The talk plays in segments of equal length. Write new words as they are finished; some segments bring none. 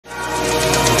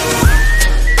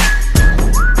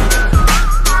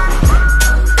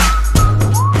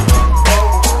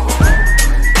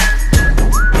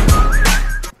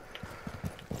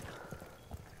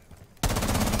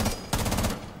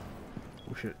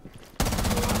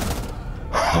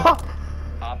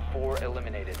Op 4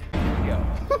 eliminated. Go.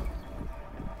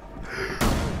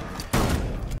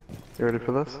 You ready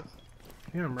for this?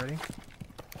 Yeah, I'm ready.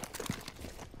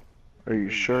 Are you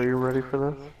sure you're ready for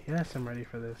this? Yes, I'm ready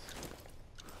for this.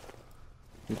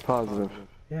 You're positive.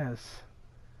 Yes.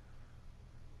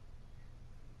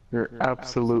 You're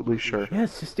absolutely sure.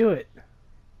 Yes, just do it.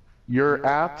 You're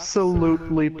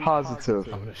absolutely positive.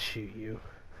 I'm gonna shoot you.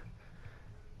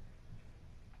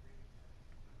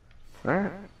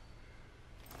 Alright.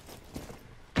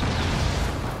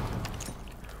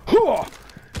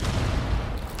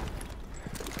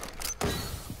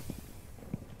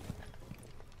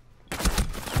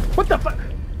 What the fuck?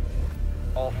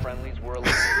 All friendlies were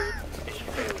eliminated. Mission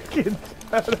failure.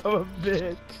 Fucking son of a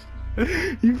bitch.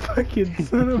 You fucking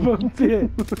son of a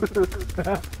bitch.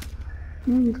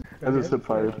 I just hit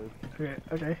fired. Okay,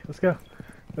 okay, let's go.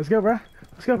 Let's go, bruh.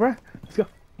 Let's go, bruh. Let's go.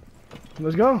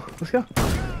 Let's go. Let's go.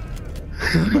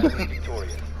 Friendly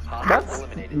victorious. Hostiles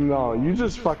eliminated. No, you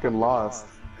just fucking lost.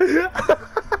 I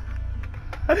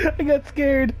got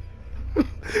scared. You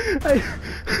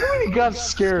got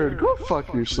scared. Go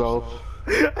fuck yourself.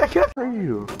 I got. Where are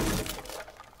you?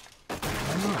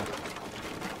 I'm not.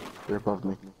 You're above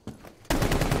me.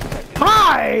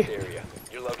 Hi! Area.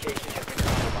 Your location has been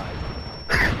compromised.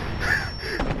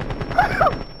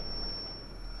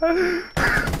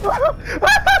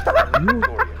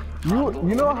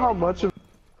 You know how much of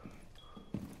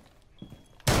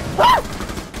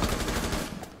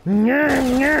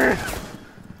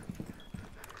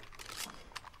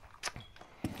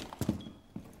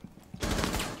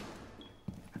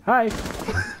Hi.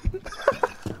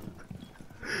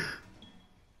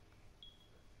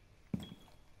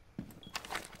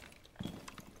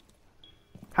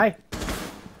 Hi.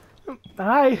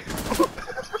 Hi.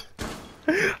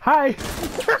 Hi.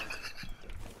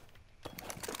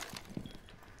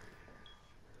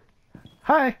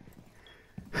 Hi.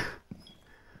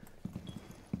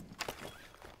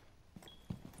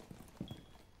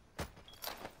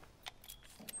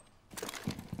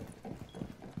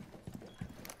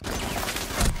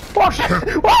 Oh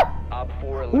shit! What? Op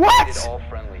 4 eliminated What? all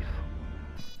friendlies.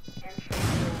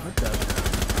 What the?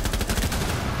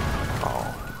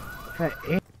 Hey.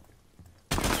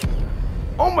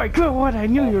 Oh my god, what? I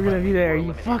knew you were gonna be there,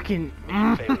 you fucking...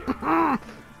 I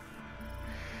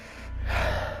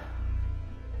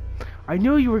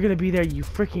knew you were gonna be there, you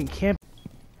freaking camp...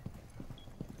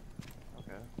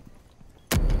 Okay.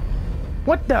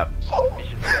 What the...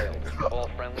 Mission failed. All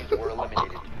friendlies were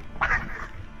eliminated.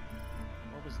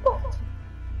 What was that?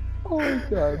 Oh my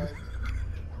god.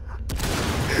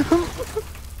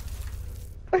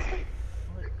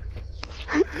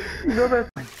 You know that.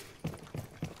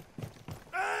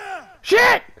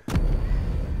 Shit!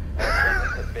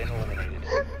 Have been eliminated.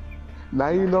 Now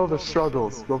you know the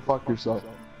struggles. Go fuck yourself.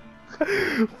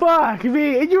 Fuck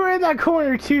me, and you were in that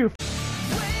corner too.